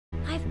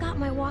I've got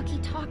my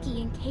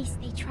walkie-talkie in case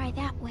they try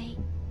that way.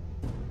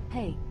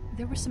 Hey,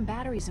 there were some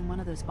batteries in one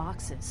of those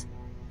boxes.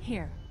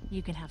 Here,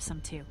 you can have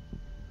some too.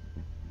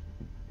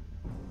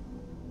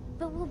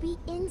 But we'll be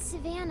in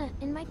Savannah,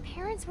 and my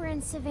parents were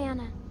in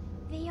Savannah.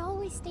 They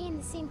always stay in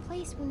the same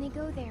place when they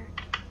go there.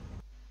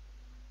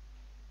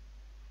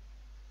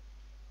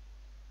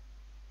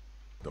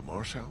 The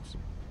Marsh House?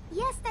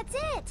 Yes, that's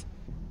it!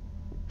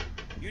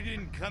 You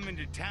didn't come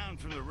into town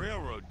from the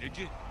railroad, did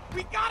you?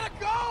 We gotta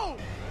go!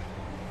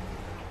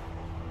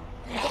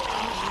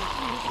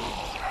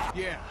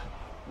 Yeah,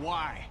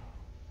 why?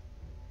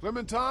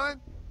 Clementine?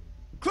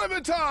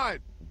 Clementine!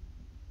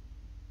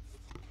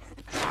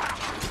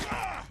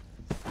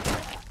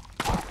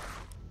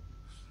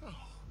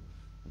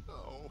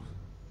 Oh.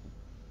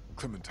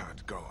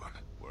 Clementine's gone.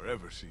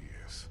 Wherever she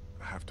is,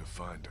 I have to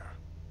find her.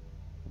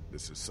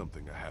 This is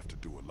something I have to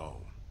do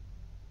alone.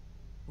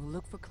 We'll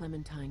look for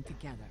Clementine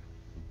together.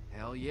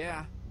 Hell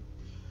yeah.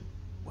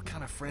 What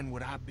kind of friend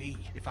would I be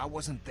if I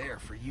wasn't there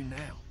for you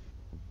now?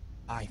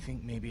 I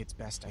think maybe it's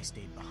best I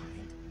stayed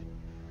behind.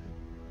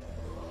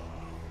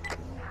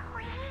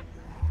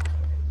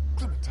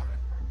 Clementine.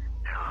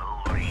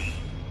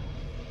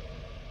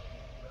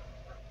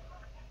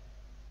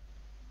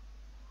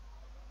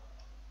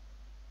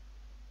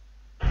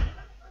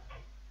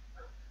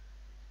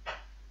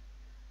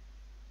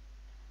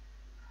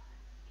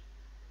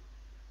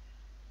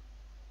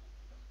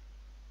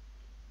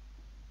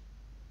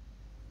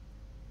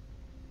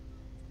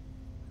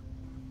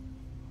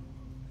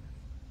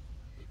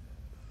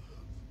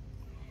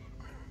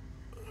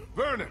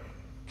 Vernon,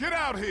 get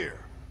out here!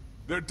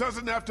 There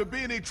doesn't have to be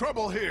any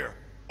trouble here.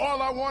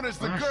 All I want is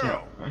the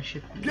girl.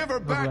 Give her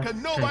back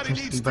and nobody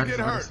needs to get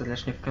hurt.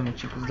 Serdecznie w kolejnym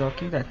odcinku z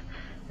Walking Dead.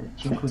 W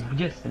odcinku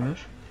 20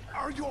 już.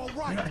 No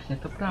właśnie,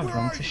 to prawda.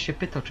 On coś się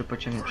pytał, czy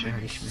pociągiem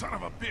przyjechaliśmy. Son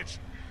of a bitch.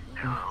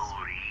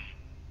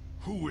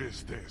 Who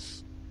is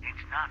this?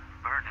 It's not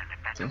Vernon,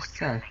 if that's To jest what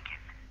cel. you're thinking.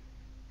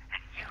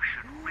 And you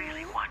should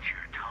really watch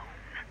your tone.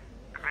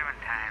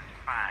 Clementine's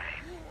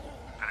fine.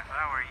 But if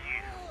I were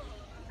you,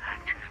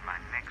 I'd choose my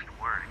next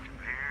words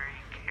very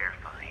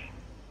carefully.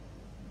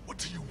 What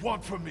do you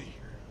want from me?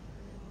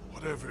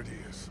 Whatever it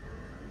is,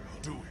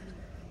 I'll do it.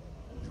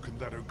 You can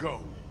let her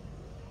go.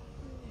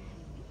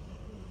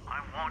 I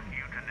want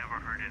you to never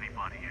hurt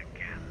anybody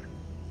again.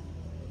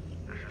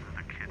 This isn't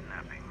a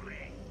kidnapping,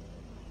 Lee.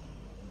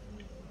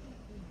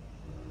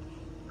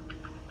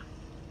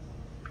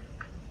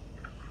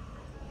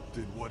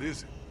 Then what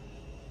is it?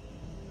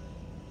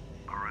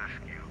 A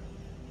rescue.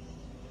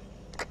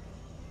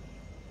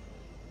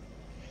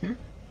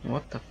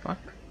 What the fuck?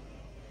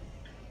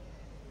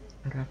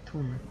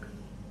 Ratunek.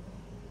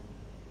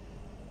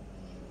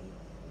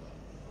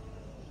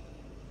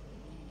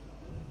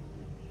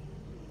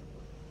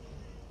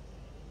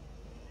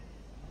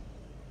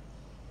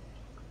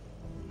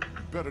 You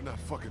better not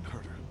fucking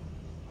hurt her.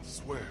 I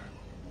swear.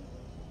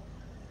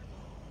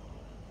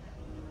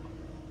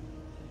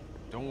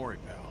 Don't worry,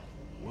 pal.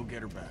 We'll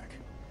get her back.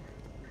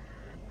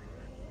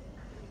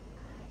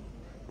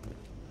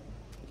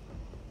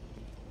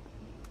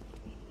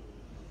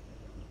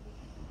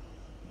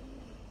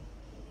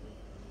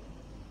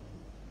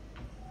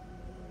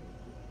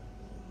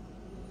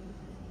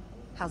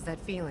 How's that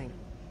feeling?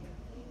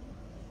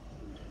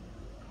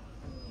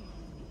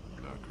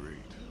 Not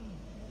great.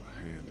 My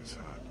hand is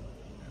hot,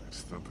 and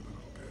it's thumping a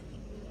little bit.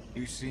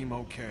 You seem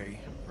okay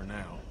for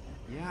now.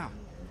 Yeah,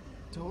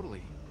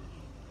 totally.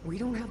 We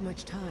don't have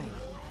much time.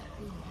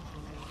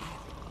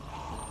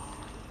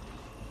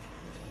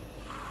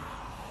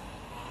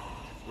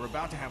 We're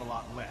about to have a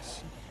lot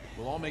less.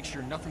 We'll all make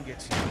sure nothing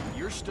gets in.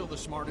 You're still the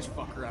smartest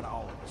fucker out of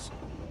all of us.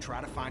 Try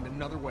to find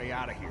another way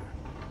out of here.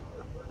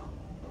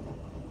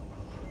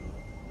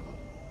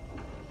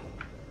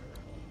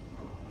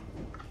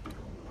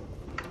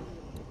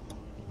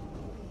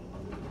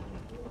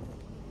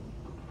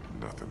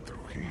 Nothing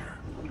through here.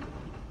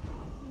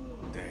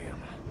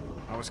 Damn.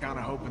 I was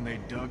kinda hoping they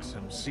dug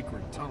some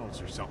secret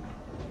tunnels or something.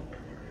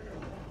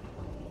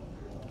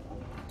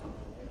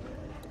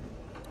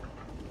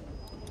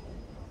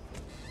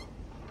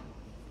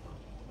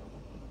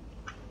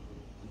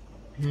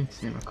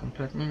 Nic nie ma,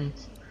 kompletnie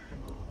nic.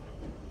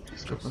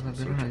 Wszystko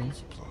pozabierali.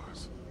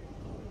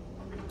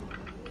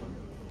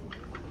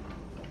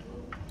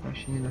 To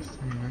się nie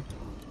dostaniemy.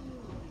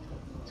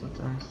 Co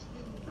to jest?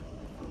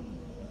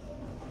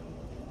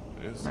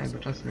 No jakby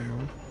czas minął.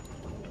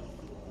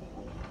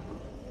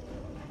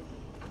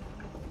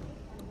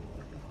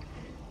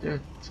 Ty,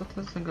 co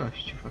to za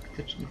gościu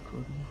faktycznie,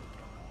 kurde?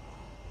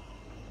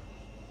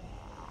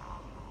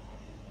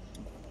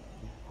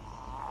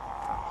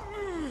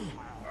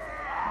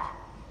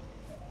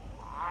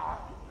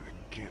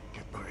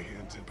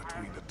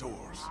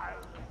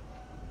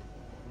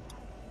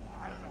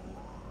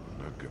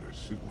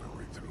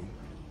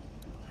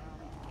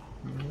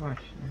 No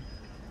właśnie.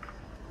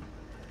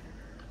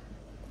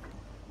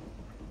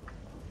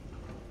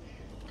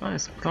 To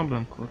jest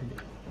problem, kurde.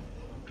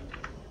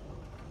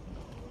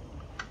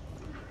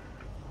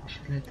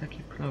 Myślę,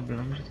 taki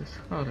problem, że to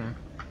jest chore.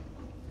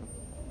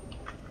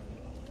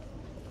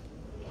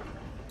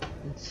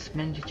 Więc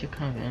będzie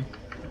ciekawie.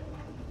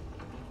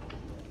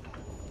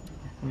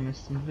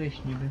 Natomiast stąd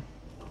wyjść niby.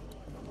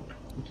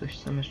 Tu coś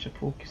tam jeszcze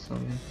półki są,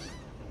 więc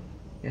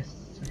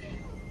jest coś.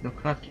 Do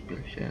klatki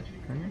pierwszej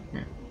otwiera, nie?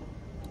 Nie.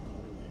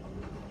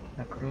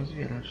 Tak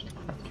rozwierasz do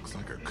klatki. Looks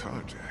like a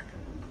carjack.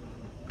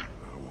 I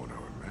won't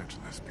ever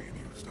imagine this being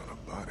used on a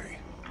body.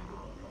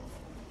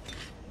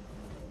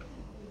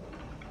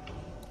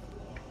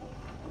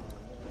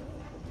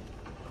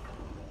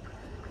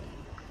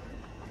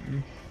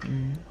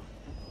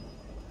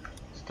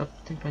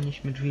 Stop, tym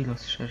powinniśmy drzwi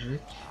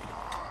rozszerzyć.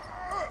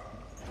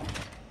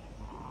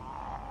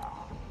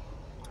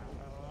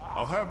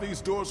 I'll have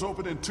these doors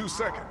open in 2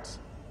 seconds.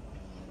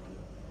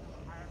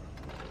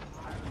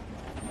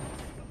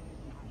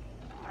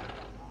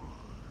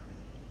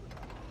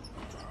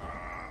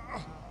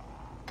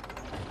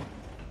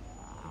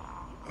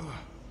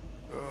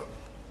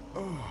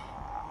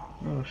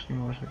 No już nie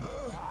może.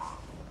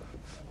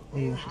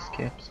 I już jest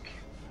kiepski.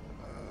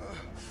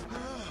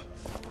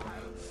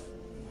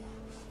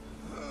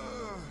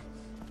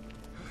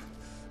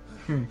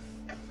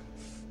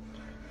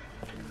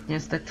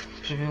 Niestety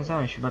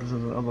przywiązałem się bardzo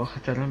do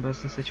bohaterem, bo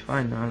jest dosyć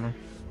fajny, ale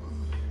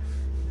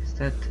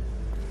niestety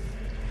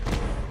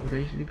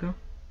ugryźli go.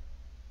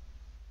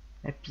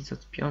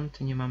 Epizod 5,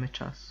 nie mamy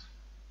czasu.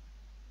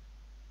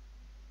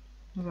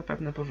 No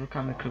zapewne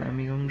poszukamy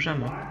Clem i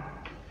umrzemy.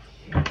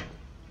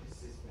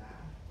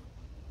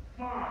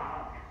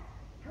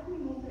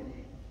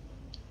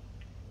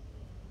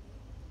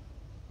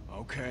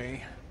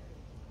 Okay.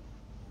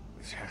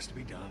 This has to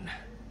be done.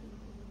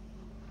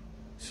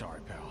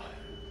 Sorry, pal.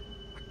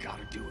 I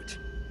gotta do it.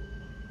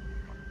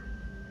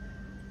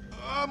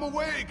 I'm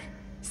awake!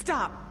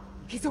 Stop!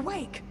 He's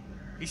awake!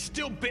 He's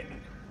still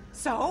bitten.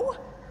 So?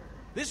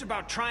 This is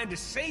about trying to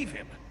save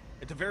him.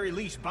 At the very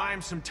least, buy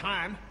him some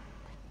time.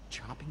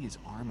 Chopping his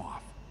arm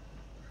off.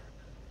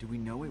 Do we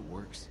know it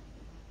works?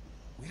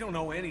 We don't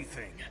know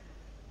anything.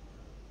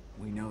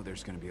 We know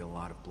there's gonna be a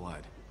lot of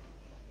blood.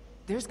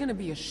 There's gonna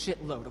be a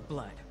shitload of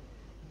blood.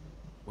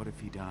 What if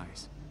he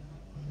dies?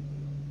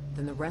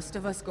 Then the rest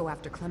of us go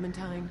after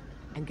Clementine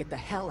and get the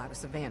hell out of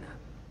Savannah.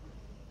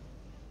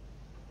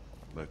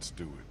 Let's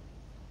do it.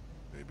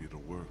 Maybe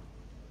it'll work.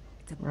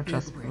 It's a Na big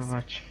czas risk.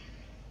 spróbować.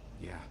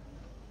 Yeah.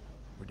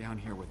 We're down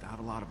here without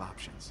a lot of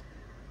options.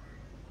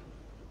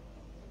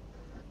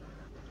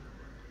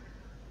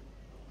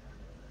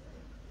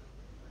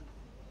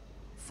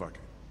 Fuck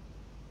it.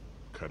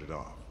 Cut it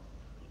off.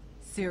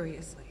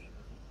 Seriously.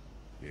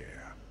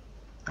 Yeah.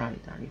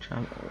 Dali,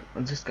 trzeba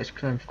odzyskać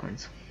Clem w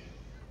końcu.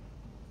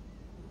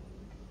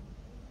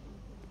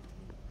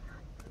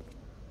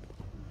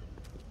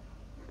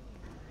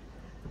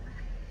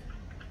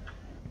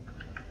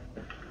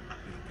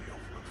 It'll be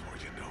over before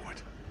you know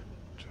it.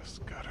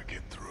 Just gotta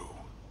get through.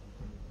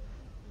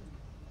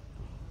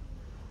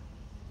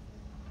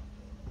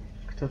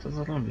 Kto to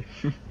zrobi?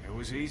 It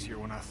was easier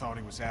when I thought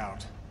he was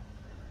out.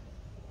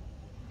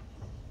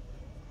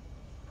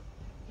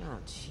 Oh,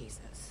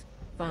 Jesus.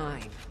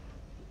 Fine.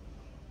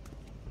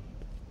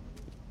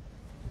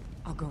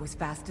 I'll go as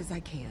fast as I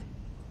can.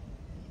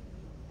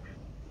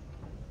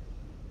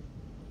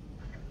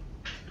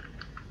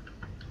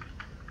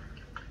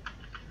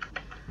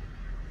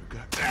 You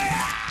got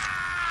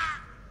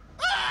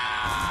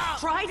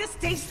Try to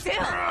stay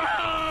still!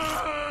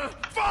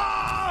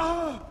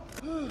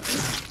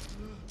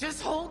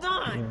 Just hold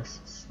on!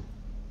 Jezus.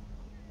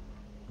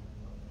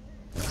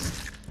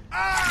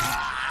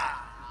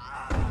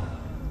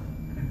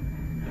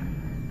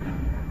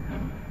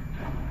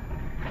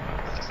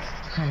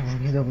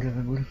 Niedobry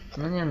wybór.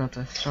 No nie no, to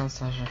jest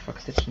szansa, że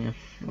faktycznie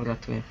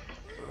uratuje.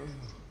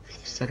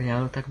 W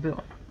serialu tak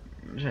było,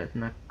 że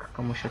jednak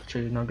komuś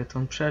odcięli nogę, to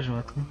on przeżył,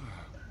 a tu...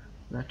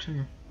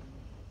 Dlaczego?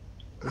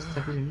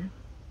 Zostawili mnie?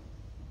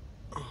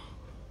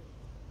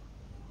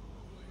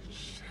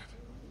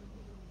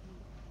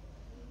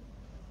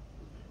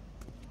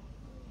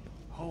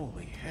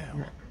 Holy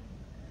hell.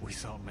 We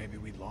thought maybe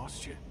we'd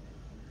lost you.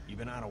 You've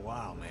been out a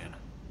while, man.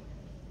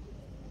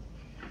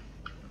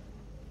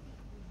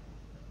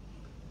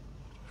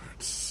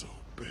 Hurts so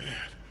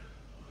bad.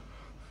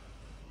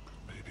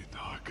 Maybe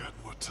now I got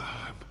more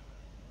time.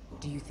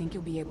 Do you think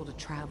you'll be able to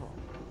travel?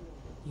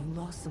 You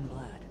lost some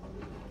blood.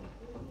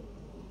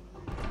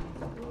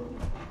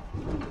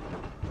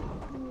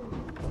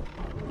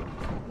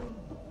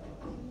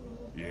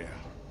 Yeah.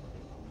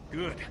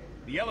 Good.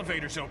 The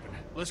elevator's open.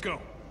 Let's go.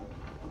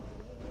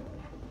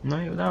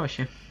 No i udało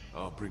się.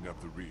 I'll bring up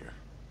the rear.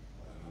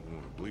 I don't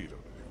want to bleed on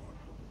anyone.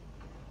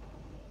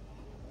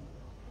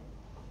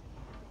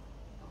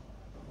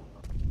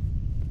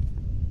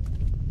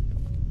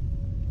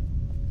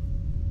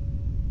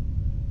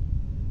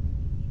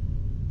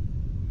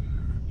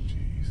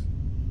 Jeez.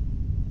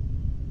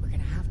 We're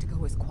gonna have to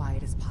go as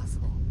quiet as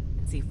possible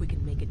and see if we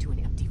can make it to an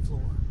empty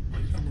floor. Or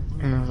even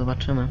the room. No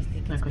zobaczymy.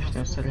 Jakoś w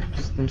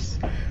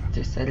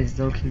tej serii z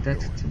The Walking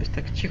Dead chce być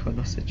tak cicho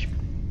dosyć.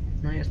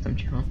 No jestem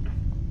cicho.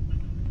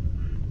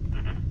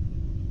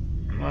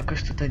 No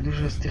jakoś tutaj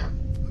dużo z tych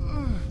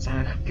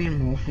całych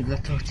filmów i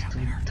dlatego chce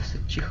tutaj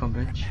dosyć cicho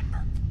być.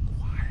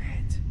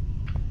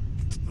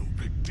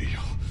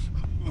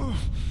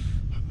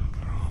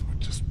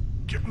 Just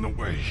get in the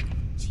way.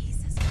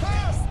 Jesus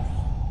Christ.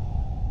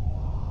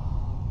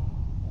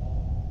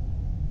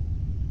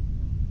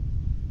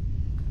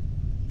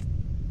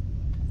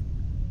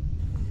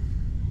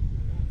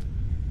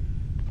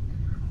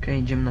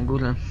 Okej, idziemy na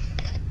górę.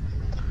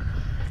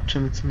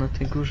 Zobaczymy, co na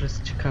tej górze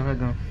jest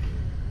ciekawego.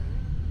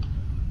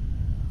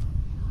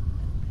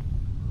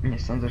 Nie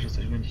sądzę, że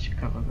coś będzie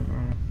ciekawego, no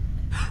ale...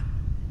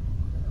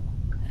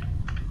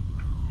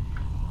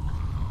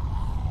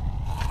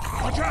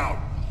 Watch out!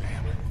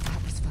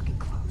 That was fucking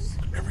close.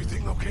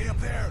 Everything okay up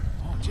there?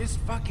 Just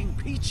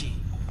fucking peachy.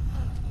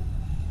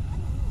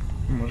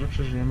 Może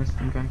przeżyjemy z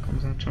tym ręką,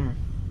 zobaczymy.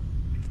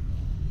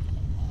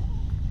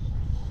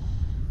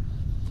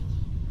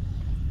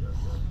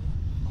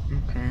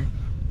 Okej.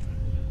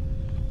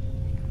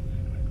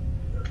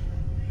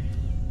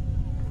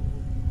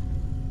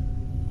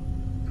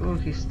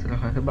 Tu jest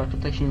trochę, chyba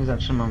tutaj się nie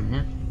zatrzymam,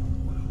 nie?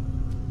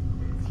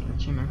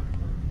 Lecimy.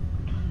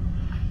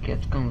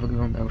 Kiepsko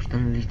wygląda już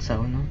ten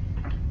liceum, no.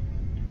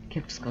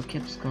 Kiepsko,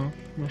 kiepsko.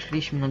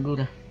 Weszliśmy na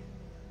górę.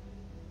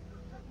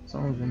 Co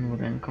on wynął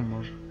ręką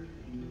może?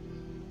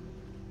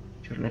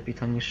 Już lepiej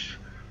to niż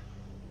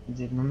z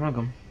jedną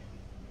nogą.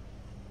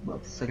 Bo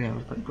w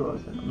serialu tak było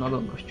z jedną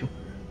nogą gościu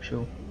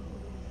przyjął.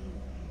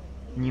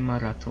 Nie ma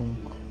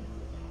ratunku.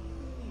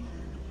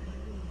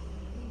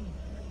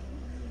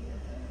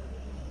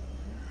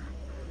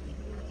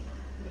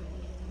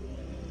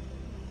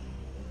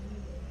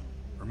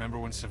 Remember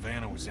when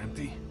Savannah was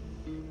empty?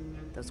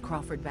 Those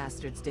Crawford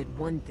bastards did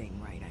one thing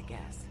right, I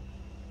guess.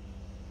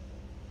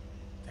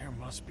 There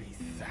must be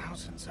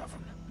thousands of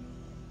them.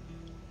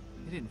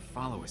 They didn't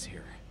follow us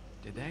here,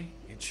 did they?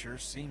 It sure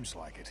seems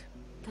like it.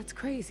 That's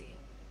crazy.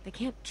 They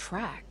can't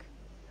track.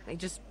 They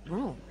just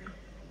roam.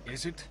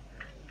 Is it?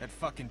 That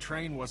fucking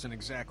train wasn't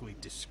exactly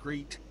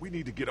discreet. We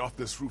need to get off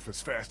this roof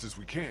as fast as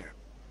we can.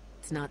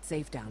 It's not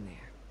safe down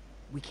there.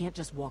 We can't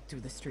just walk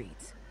through the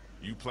streets.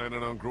 You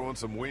planning on growing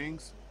some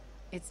wings?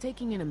 It's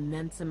taking an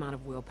immense amount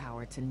of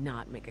willpower to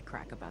not make a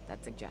crack about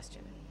that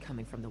suggestion,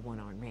 coming from the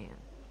one-armed man.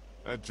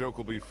 That joke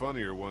will be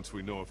funnier once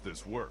we know if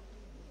this worked.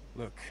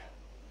 Look,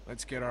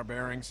 let's get our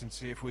bearings and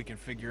see if we can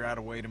figure out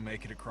a way to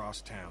make it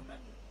across town.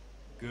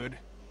 Good?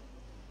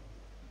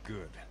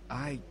 Good.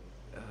 I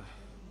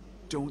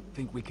don't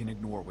think we can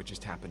ignore what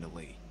just happened to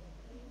Lee.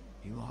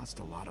 He lost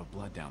a lot of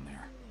blood down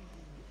there.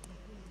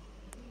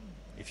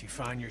 If you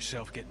find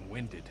yourself getting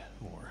winded,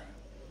 or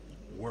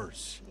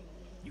worse,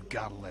 you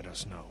gotta let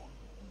us know.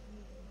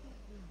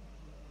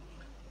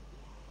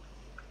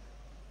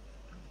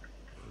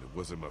 It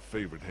wasn't my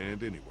favorite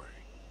hand anyway.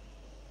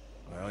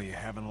 Well, you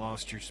haven't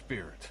lost your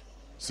spirit.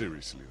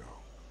 Seriously though,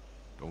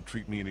 don't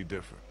treat me any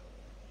different.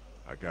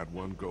 I got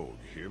one goal,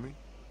 you hear me?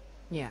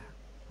 Yeah,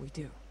 we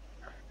do.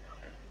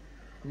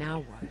 Now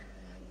what?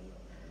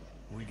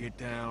 We get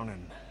down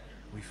and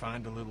we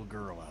find a little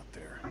girl out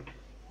there.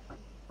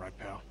 Right,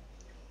 pal?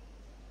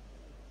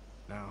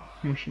 Now,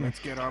 let's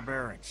get our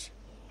bearings.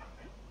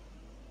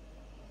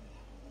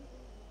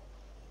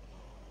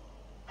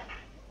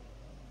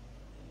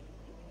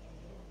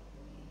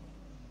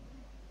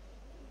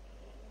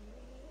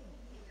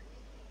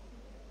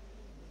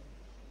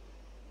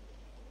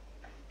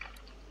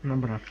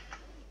 Dobra.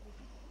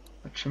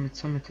 Patrzymy,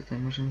 co my tutaj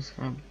możemy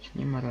zrobić.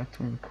 Nie ma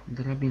ratunku.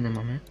 Drabinę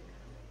mamy.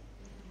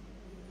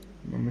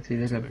 No my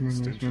tej drabiny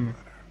nie weźmiemy.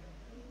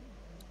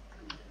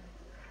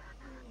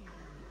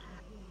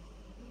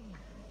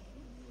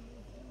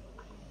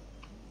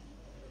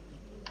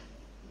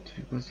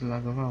 Coś go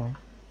zlagowało.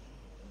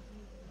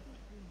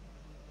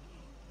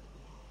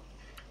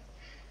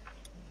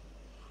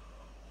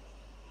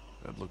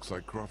 That looks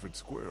like Crawford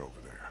Square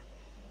over there.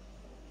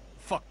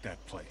 Fuck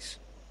that place.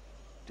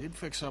 Did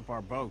fix up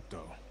our boat,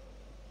 though.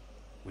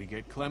 We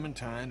get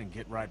Clementine and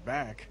get right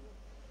back.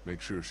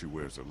 Make sure she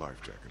wears her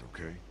life jacket,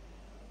 okay?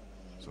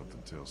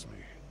 Something tells me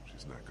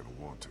she's not gonna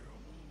want to.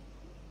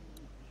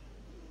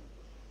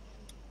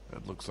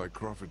 That looks like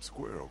Crawford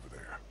Square over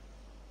there.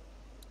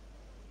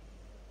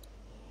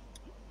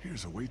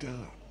 Here's a way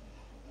down.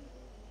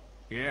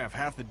 Yeah, if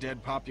half the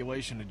dead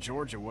population of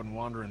Georgia wouldn't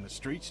wander in the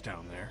streets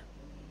down there.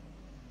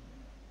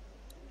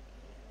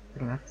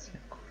 Racja.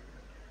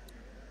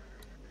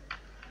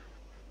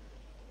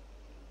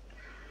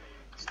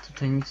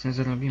 Tutaj nic nie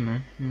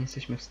zrobimy. Nie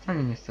jesteśmy w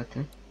stanie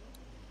niestety.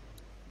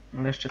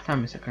 Ale jeszcze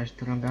tam jest jakaś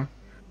droga.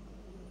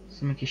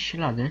 Są jakieś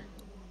ślady.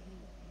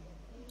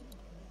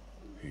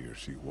 He or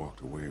she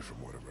walked away from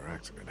whatever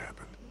accident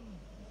happened.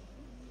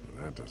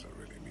 Well, that doesn't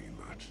really mean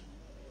much.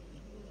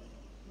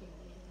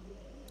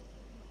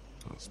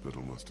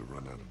 Hospital must have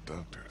run out of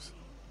doctors.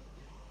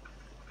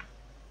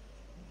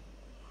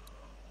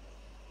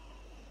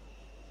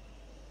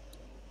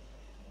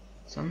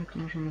 Co my tu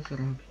możemy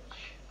zrobić?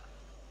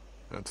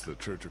 That's the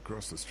church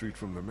across the street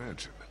from the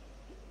mansion.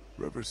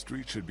 River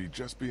Street should be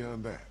just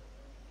beyond that.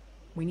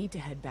 We need to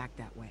head back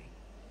that way.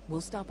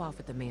 We'll stop off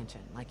at the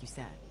mansion, like you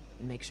said,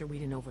 and make sure we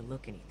didn't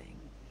overlook anything.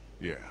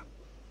 Yeah.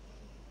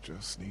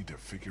 Just need to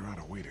figure out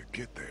a way to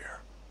get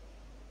there.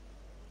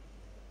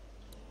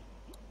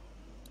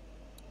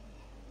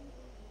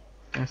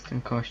 Jest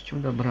ten kościół,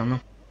 dobra no.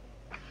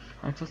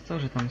 Ale co z tego,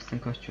 że tam jest ten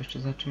kościół? Jeszcze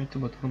zobaczymy tu,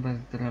 bo to chyba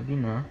jest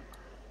drabina.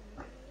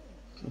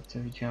 Co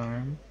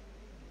widziałem.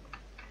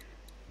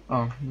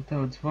 O, do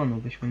tego dzwonu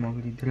byśmy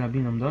mogli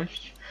drabiną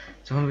dojść.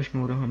 Dzwon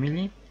byśmy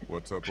uruchomili.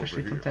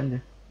 Przeszli tamtędy.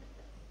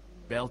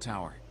 Bell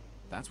tower.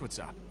 That's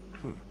what's up.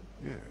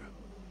 Yeah,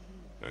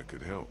 that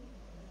could help.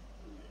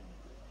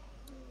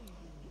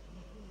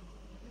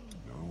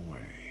 No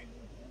way.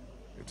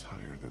 It's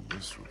higher than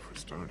this roof for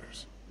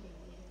starters.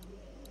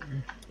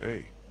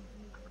 Hey.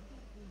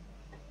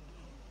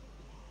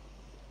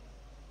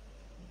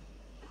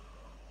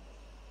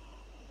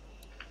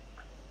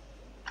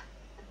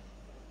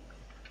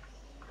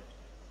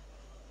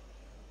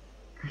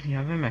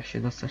 Ja wiem jak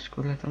się dostać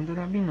kurde tą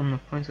drabiną, no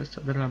w końcu jest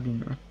to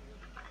drabina.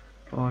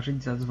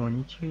 Położyć,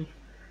 zadzwonić i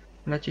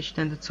lecieć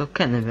tędy co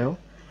Kenny był.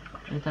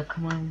 I tak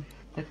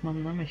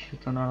mam na myśli,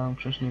 to no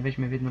przecież nie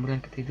weźmie w jedną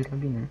rękę tej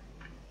drabiny.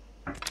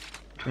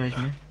 Czy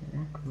weźmie?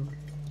 No, kurde.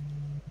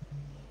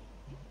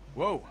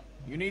 Whoa,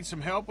 you need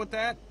some help with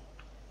that?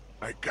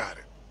 I got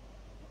it.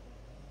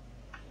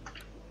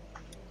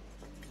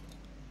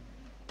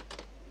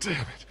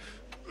 Damn it.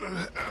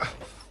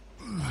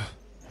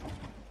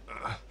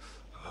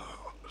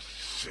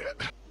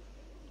 Shit.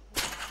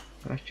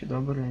 Gościu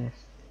dobry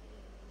jest.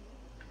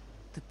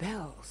 The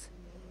bells.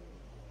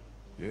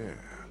 Yeah.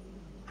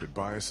 Could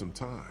buy us some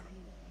time.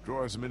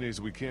 Draw as many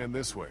as we can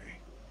this way.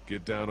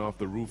 Get down off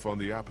the roof on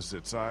the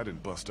opposite side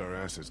and bust our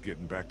asses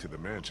getting back to the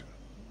mansion.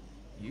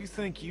 You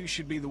think you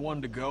should be the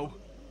one to go?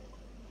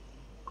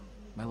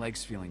 My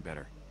leg's feeling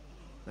better.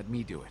 Let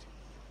me do it.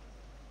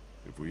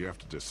 If we have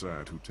to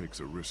decide who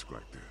takes a risk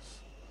like this,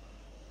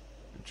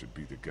 it should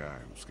be the guy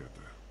who's got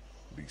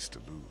the least to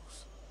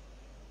lose.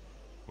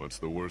 What's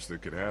the worst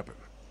that could happen?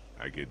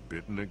 I get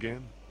bitten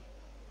again?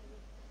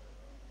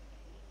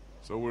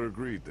 So we're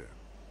agreed then.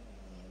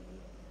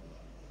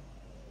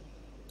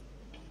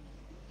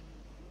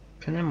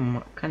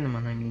 Kenny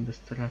ma najmniej do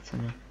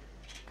stracenia.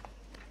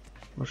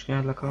 Już nie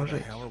ma dla kogo Why the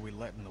żyć. hell are we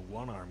letting the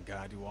one-armed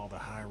guy do all the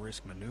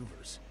high-risk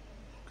maneuvers?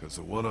 Because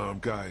the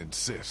one-armed guy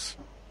insists.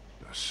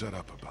 Now shut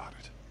up about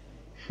it.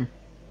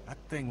 That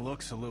thing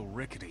looks a little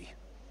rickety.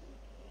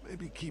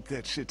 Maybe keep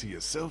that shit to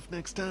yourself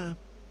next time?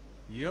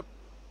 Yep.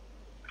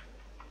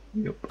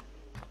 Jup.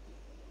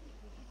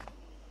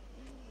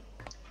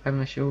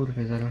 Pewno się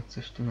urwie zaraz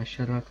coś tu na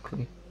środku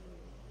i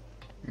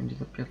będzie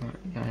dopiero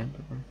jajem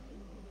pewnie.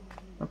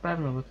 Na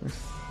pewno, bo to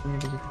nie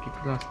będzie taki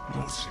prosty.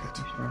 Oh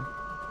shit. Myślałem.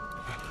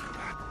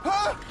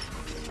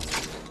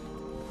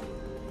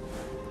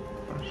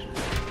 Proszę.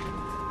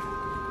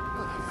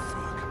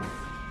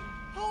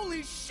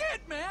 Holy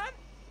shit, man!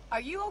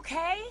 Are you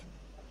okay?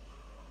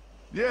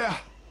 Yeah,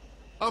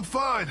 I'm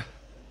fine.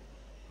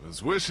 I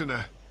was wishing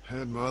I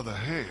had my other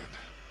hand.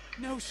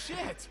 No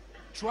shit!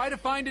 Try to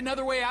find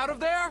another way out of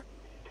there?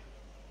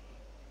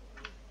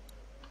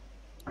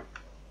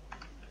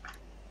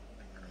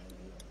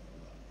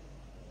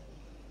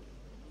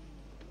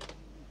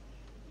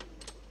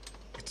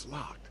 It's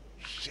locked.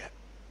 Shit.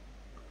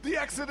 The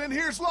exit in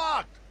here's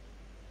locked!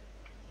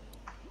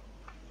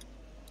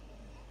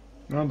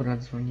 Dobra,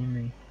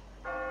 dzwonimy i...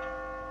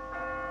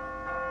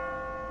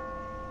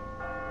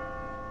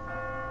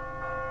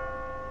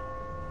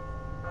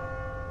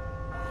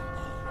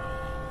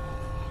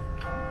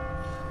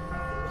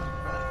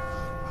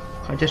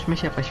 Chociaż my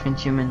się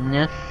poświęcimy,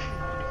 nie?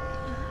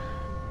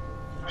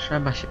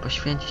 Trzeba się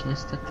poświęcić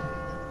niestety.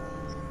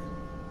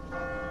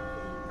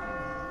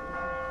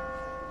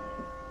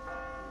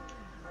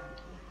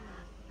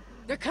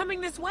 They're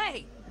coming this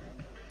way.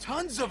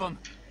 Tons of them!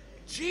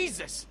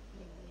 Jesus!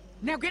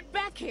 Now get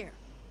back here.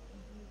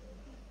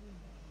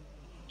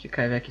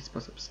 Ciekawe w jaki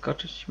sposób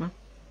skoczyć ma?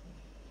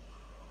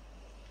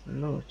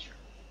 Ludź.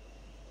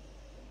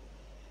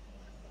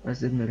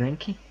 Bez jednej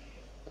ręki?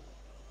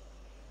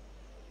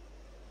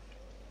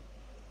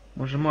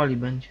 Może Molly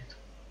będzie.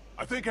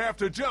 I think I have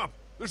to jump.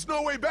 There's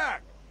no way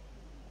back.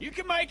 You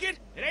can make it.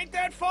 It ain't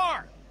that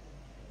far.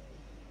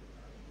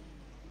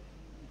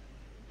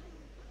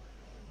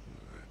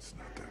 It's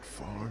not that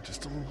far,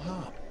 just a little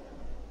hop.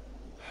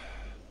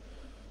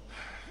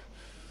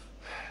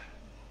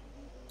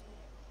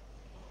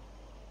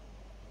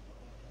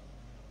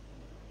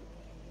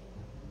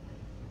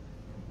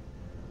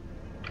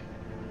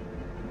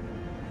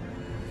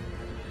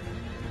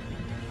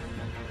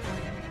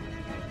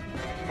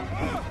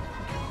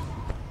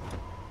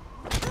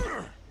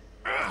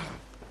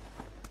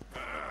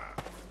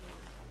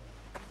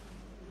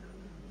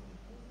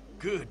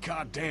 Good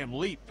goddamn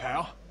leap,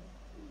 pal.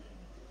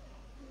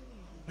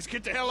 Let's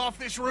get the hell off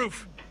this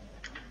roof.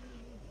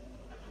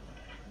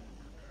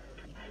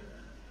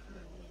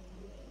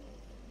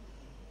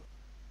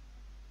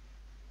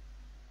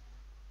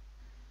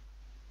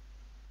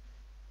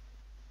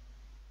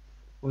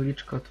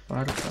 Uliczka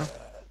otwarta.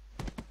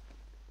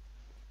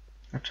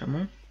 A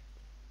czemu?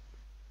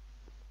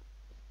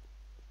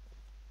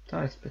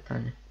 To jest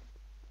pytanie.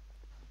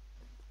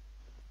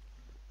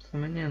 W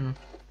sumie nie no.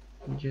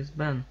 Gdzie jest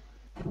Ben?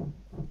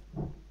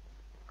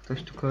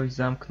 Ktoś tu kogoś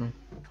zamknął.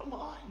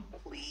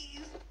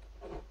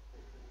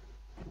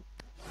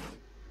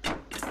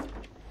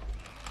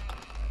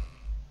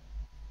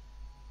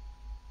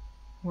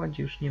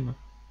 Łodzi już nie ma.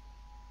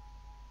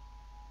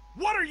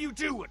 What are you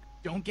doing?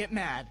 Don't get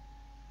mad.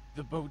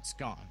 The boat's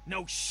gone.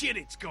 No shit,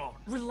 it's gone.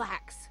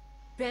 Relax.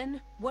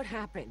 Ben, what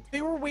happened?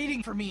 They were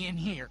waiting for me in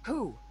here.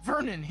 Who?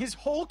 Vernon, his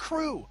whole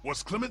crew.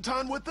 Was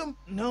Clementine with them?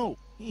 No,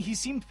 he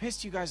seemed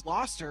pissed you guys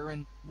lost her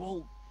and,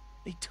 well,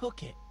 they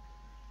took it.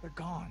 They're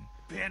gone.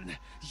 Ben,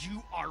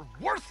 you are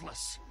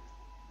worthless.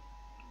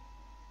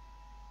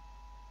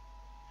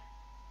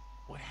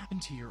 What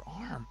happened to your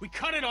arm? We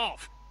cut it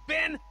off.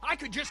 Ben, I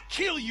could just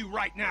kill you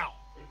right now.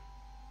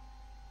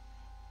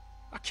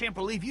 I can't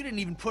believe you didn't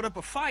even put up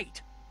a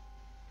fight.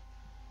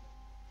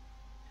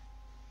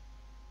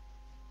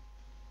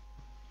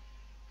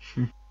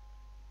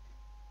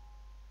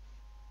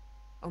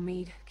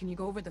 Omid, can you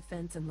go over the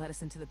fence and let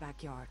us into the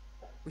backyard?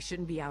 We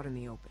shouldn't be out in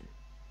the open.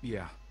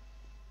 Yeah.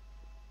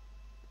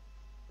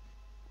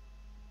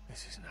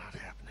 This is not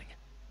happening.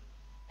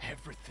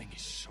 Everything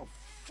is so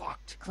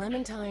fucked.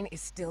 Clementine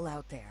is still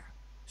out there.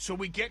 So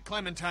we get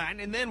Clementine,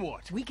 and then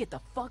what? We get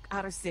the fuck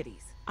out of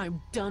cities.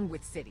 I'm done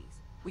with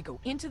cities. We go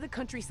into the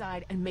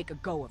countryside and make a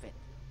go of it.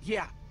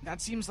 Yeah,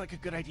 that seems like a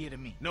good idea to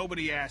me.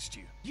 Nobody asked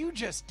you. You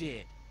just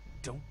did.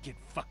 Don't get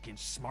fucking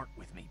smart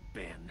with me,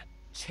 Ben.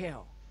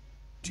 Chill.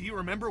 Do you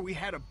remember we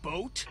had a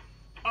boat?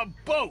 A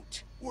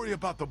boat! Worry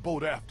about the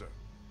boat after.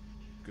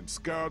 Can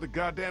scour the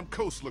goddamn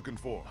coast looking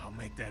for him. I'll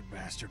make that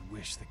bastard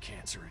wish the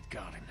cancer had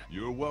got him.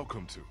 You're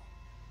welcome to.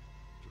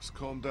 Just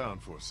calm down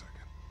for a second.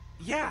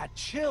 Yeah,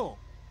 chill.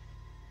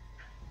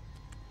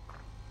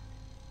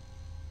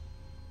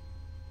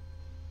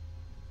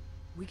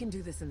 We can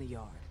do this in the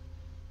yard.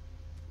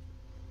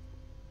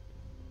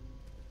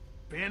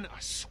 Ben, I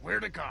swear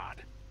to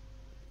God.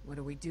 What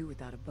do we do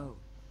without a boat?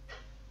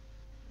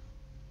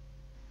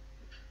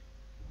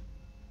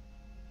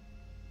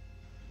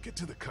 Get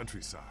to the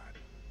countryside.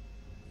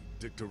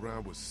 Dicked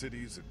around with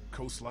cities and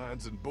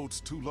coastlines and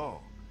boats too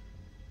long.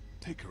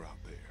 Take her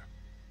out there.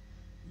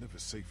 Live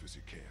as safe as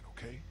you can,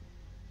 okay?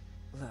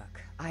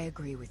 Look, I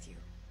agree with you.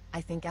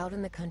 I think out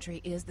in the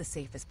country is the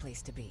safest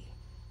place to be.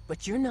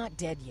 But you're not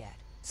dead yet,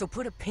 so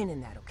put a pin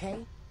in that,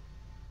 okay?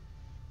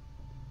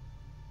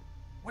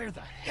 Where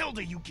the hell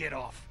do you get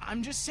off?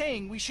 I'm just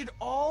saying we should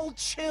all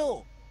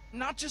chill.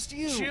 Not just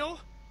you. Chill?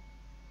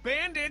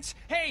 Bandits?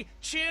 Hey,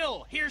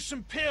 chill. Here's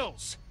some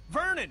pills.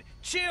 Vernon,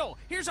 chill.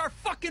 Here's our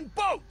fucking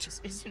boat. This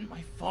isn't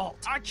my fault.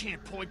 I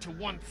can't point to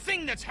one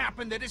thing that's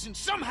happened that isn't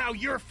somehow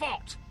your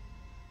fault.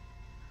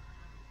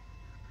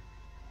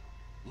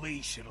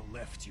 Lee should have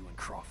left you in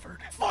Crawford.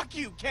 Fuck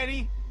you,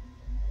 Kenny!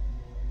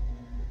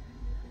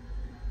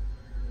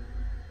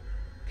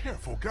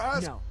 Careful,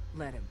 guys. No,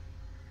 let him.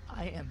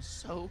 I am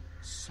so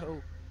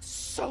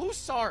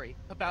sorry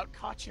about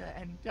Katja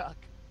and Duck.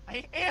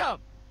 I am!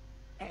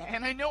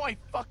 And I know I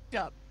fucked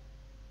up.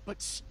 But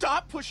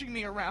stop pushing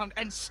me around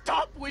and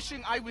stop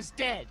wishing I was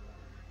dead!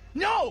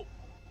 No!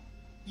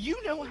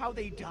 You know how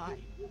they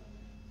died.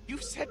 You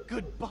said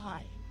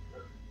goodbye.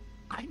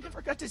 I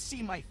never got to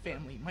see my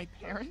family, my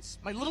parents,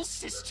 my little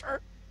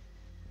sister.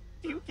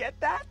 Do you get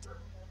that?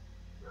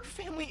 Your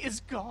family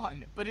is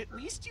gone, but at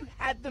least you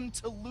had them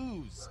to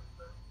lose.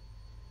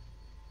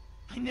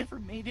 I never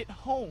made it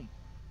home.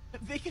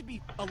 They could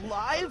be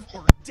alive,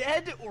 or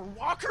dead, or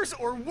walkers,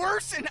 or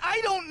worse, and I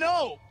don't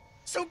know!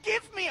 So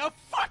give me a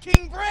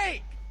fucking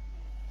break!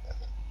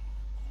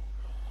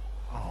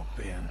 Oh,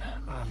 Ben,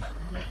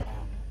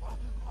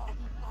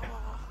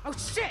 Oh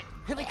shit!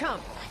 Here they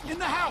come! in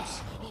the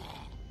house!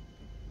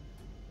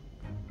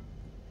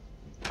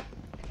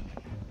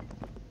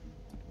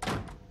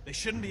 They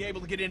shouldn't be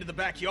able to get into the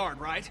backyard,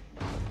 right?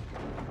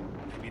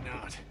 Maybe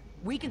not.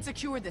 We can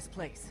secure this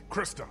place.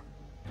 Krista.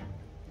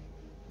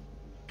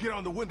 Get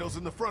on the windows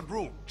in the front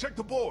room. Check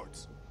the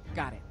boards.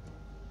 Got it.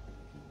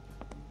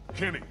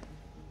 Kenny.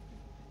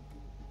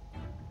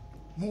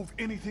 Move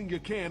anything you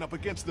can up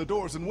against the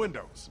doors and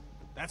windows.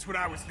 That's what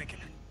I was thinking.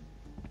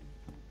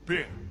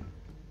 Ben.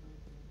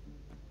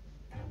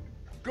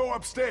 Go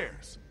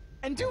upstairs.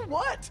 And do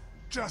what?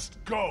 Just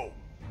go.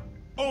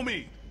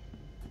 Omid.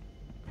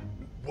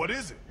 What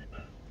is it?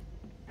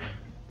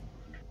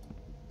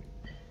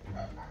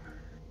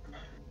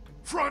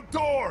 Front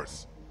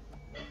doors!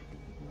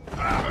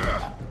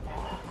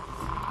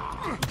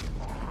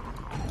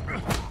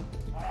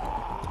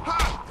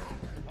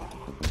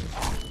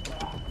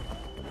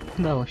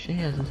 Udało się,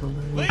 Jezu, co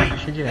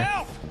się dzieje?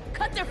 Help!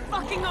 Cut their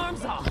fucking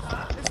arms off!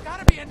 There's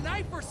gotta be a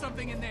knife or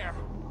something in there.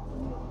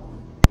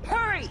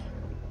 Hurry!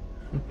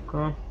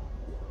 Szybko.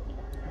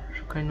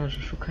 Szukaj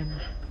noży, szukaj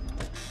noży.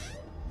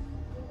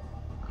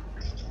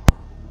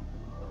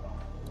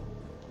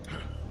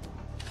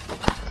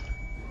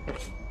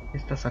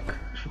 Jest tasak.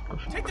 Szybko,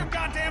 Take szybko. their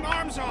goddamn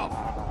arms off!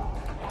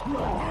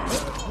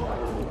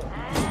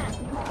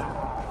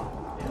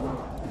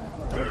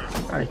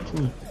 Aj,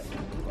 tnij.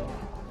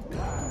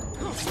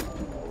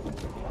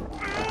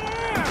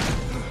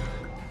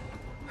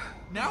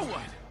 Now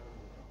what?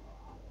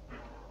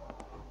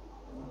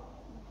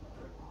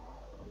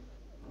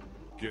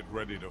 Get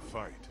ready to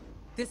fight.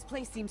 This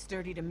place seems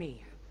sturdy to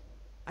me.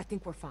 I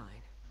think we're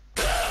fine.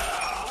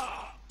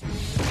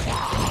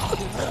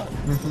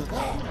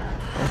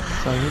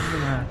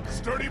 Solidna.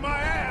 Sturdy my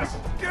ass!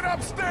 Get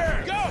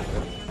upstairs! Go!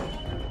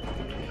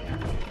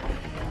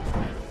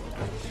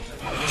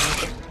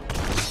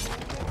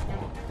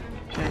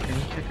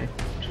 Czekaj.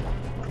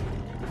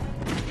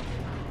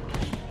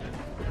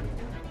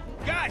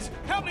 Guys,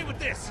 help me with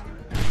this!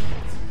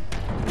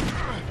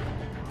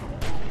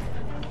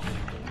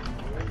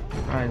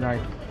 Daj.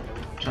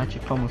 Trzeba ci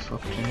pomóc,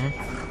 chłopczynie.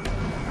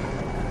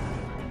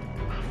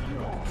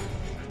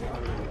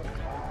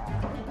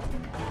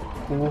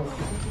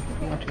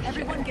 Oczywiście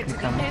Everyone get to the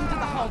klikamy. end of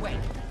the hallway.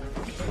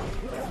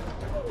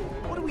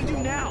 What do we do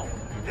now?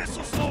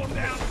 This'll slow him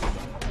down.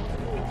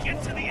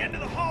 Get to the end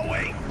of the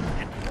hallway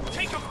and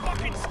take a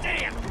fucking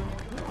stand!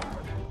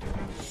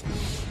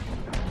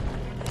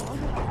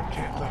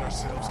 Can't let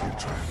ourselves get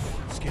trapped.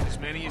 Let's get as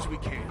many as we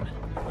can.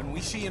 When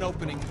we see an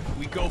opening,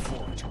 we go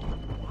for it.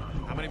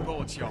 How many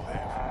bullets y'all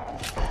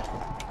have?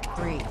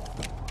 3.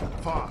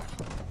 5.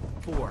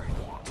 4.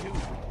 2.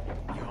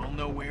 Y'all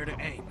know where to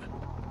aim.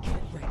 Get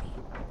ready.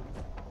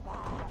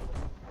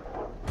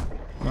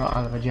 No,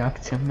 ale będzie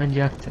akcja.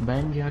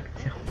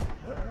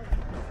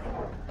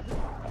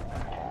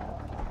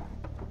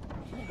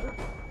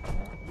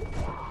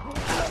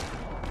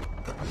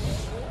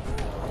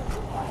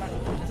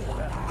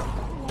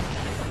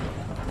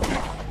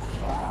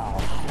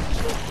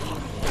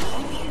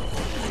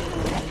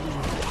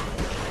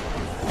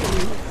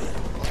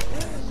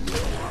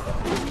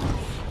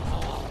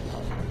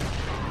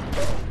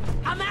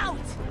 I'm out!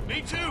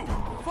 Me too!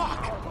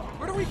 Fuck!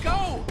 Where do we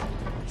go?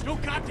 There's no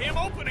goddamn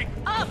opening!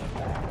 Up!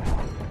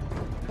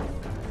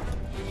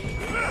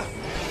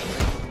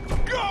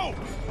 Go!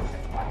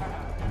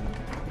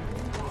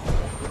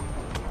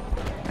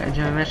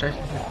 Będziemy mieszać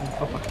na ten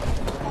chłopak.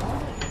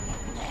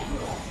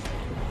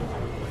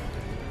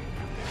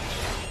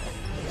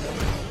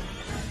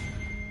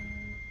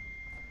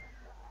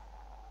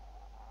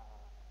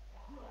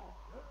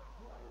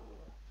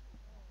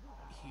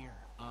 Here,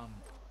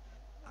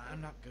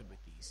 I'm not good with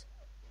these.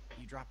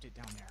 You dropped it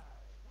down there.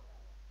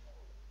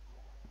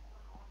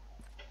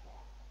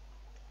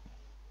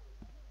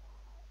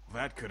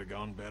 That could have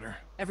gone better.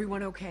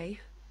 Everyone okay?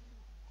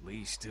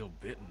 Lee's still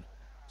bitten.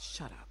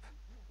 Shut up.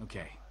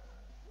 Okay,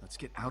 let's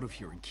get out of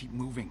here and keep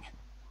moving.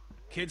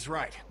 Kid's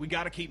right. We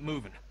gotta keep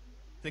moving.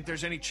 Think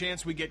there's any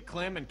chance we get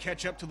Clem and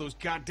catch up to those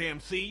goddamn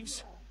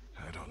thieves?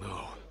 I don't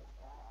know.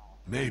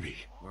 Maybe.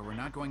 Well, we're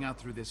not going out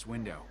through this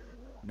window.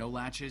 No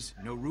latches,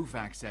 no roof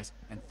access,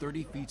 and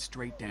 30 feet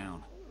straight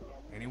down.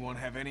 Anyone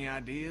have any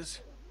ideas?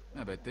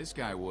 I bet this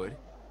guy would.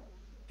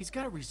 He's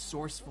got a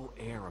resourceful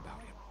air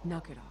about him.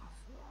 Knock it off.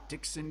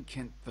 Dixon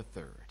Kent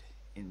III.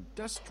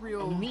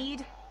 Industrial...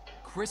 Need?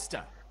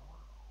 Krista.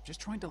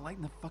 Just trying to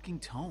lighten the fucking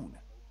tone.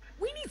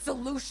 We need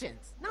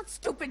solutions, not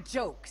stupid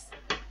jokes.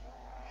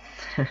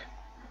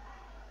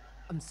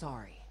 I'm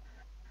sorry.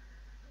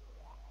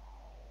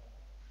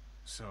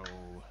 So,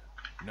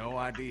 no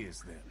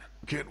ideas then.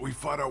 Can't we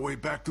fight our way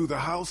back through the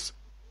house?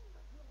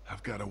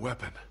 I've got a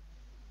weapon.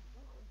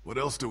 What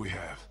else do we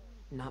have?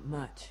 Not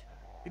much.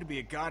 It'd be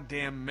a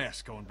goddamn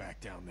mess going back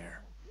down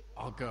there.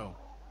 I'll go.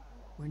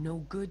 We're no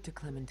good to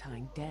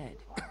Clementine dead.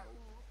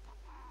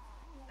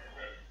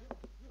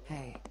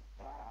 Hey,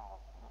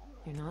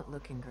 you're not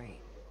looking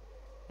great,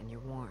 and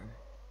you're warm.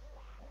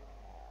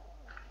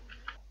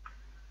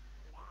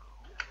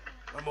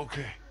 I'm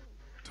okay.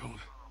 Don't... I'm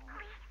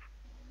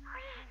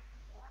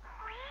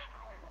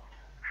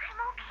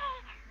okay.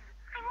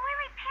 I'm where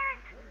my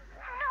parents...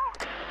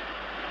 No!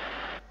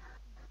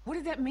 What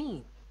did that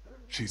mean?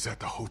 She's at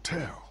the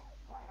hotel,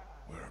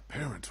 where her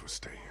parents were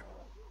staying.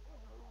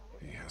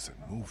 He hasn't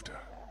moved her.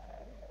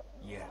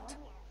 Yet.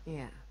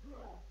 Yeah.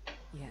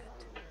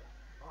 Yet.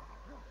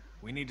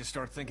 We need to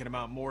start thinking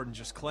about more than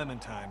just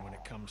Clementine when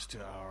it comes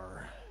to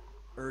our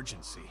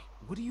urgency.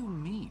 What do you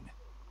mean?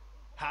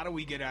 How do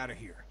we get out of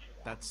here?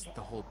 That's the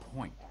whole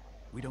point.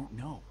 We don't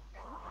know.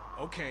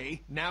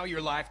 Okay, now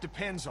your life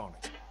depends on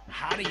it.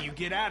 How do you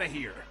get out of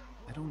here?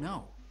 I don't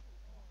know.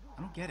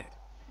 I don't get it.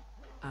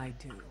 I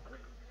do.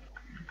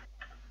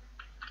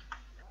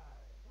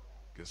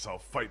 Guess I'll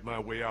fight my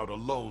way out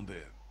alone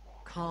then.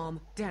 Calm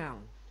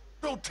down.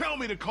 Don't tell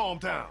me to calm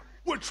down!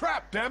 We're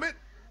trapped, damn it!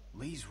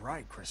 Lee's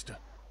right, Krista.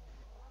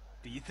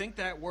 Do you think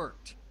that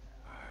worked?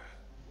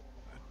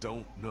 I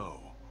don't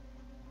know.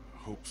 I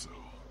hope so.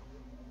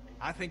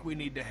 I think we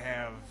need to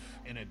have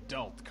an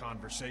adult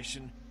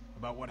conversation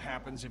about what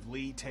happens if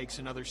Lee takes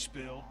another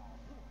spill.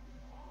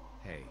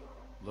 Hey,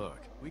 look.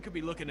 We could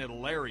be looking at a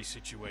Larry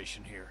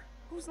situation here.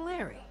 Who's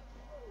Larry?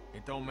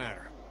 It don't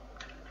matter.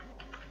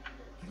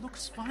 He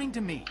looks fine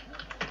to me.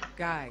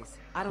 Guys,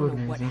 I don't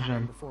know what Kurde,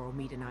 happened zdążyłem. before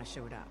Omid and I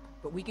showed up,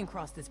 but we can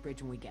cross this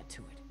bridge when we get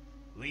to it.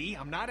 Lee,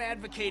 I'm not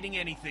advocating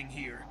anything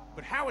here,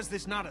 but how is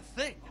this not a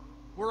thing?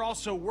 We're all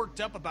so worked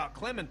up about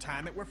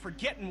Clementine that we're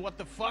forgetting what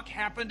the fuck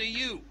happened to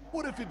you.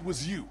 What if it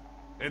was you,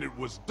 and it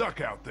was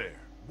Duck out there?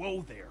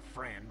 Whoa there,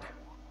 friend.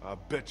 I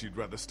bet you'd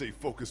rather stay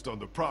focused on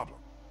the problem,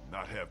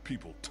 not have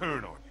people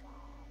turn on you.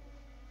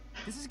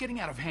 This is getting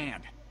out of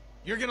hand.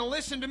 You're gonna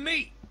listen to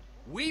me.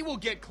 We will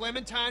get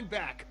Clementine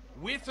back,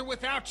 with or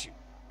without you,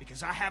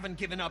 because I haven't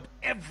given up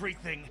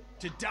everything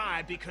to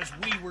die because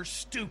we were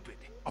stupid.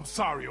 I'm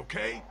sorry,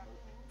 okay?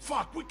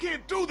 Fuck, we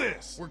can't do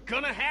this! We're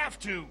gonna have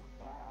to.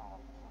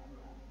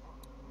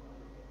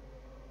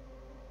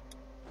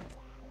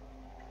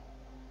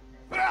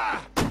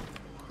 Ah!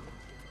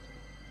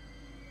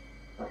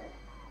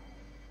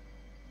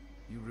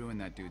 You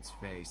ruined that dude's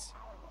face.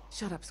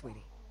 Shut up,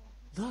 sweetie.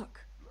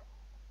 Look.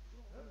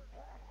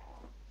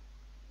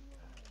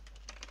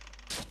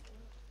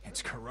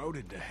 It's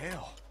corroded to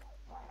hell.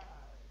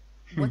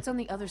 What's on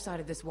the other side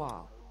of this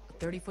wall? A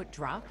 30-foot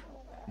drop?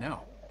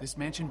 No, this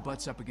mansion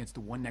butts up against the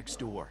one next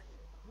door.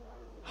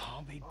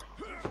 I'll be...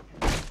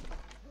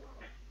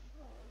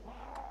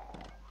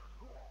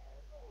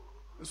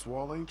 This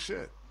wall ain't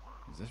shit.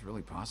 Is this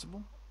really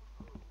possible?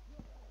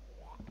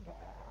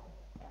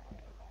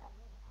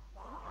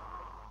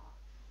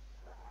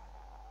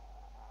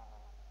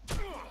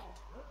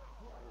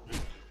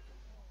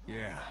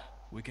 Yeah,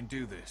 we can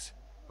do this.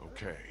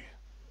 Okay.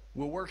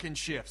 We'll work in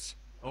shifts.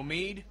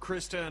 Omid,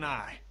 Krista, and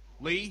I.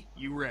 Lee,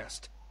 you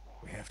rest.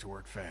 We have to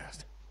work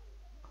fast.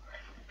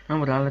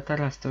 Dobra, ale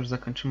teraz to już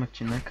zakończymy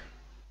odcinek.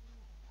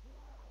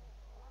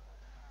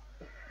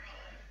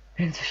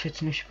 Więc jeśli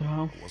odcinek się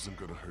podobał, Wasn't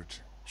gonna hurt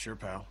you. Sure,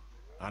 pal.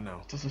 I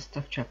know. to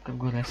zostawcie łapkę w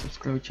górę,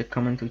 subskrybujcie,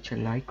 komentujcie,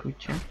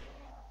 lajkujcie.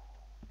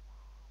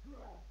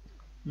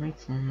 No i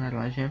co, na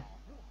razie.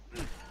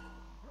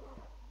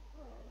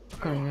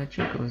 Kolejny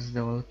odcinek z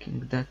The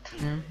Walking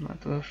Dead, nie? No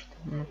to już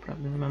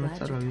naprawdę nie mamy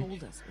co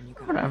robić.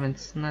 Dobra,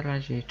 więc na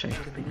razie i cześć.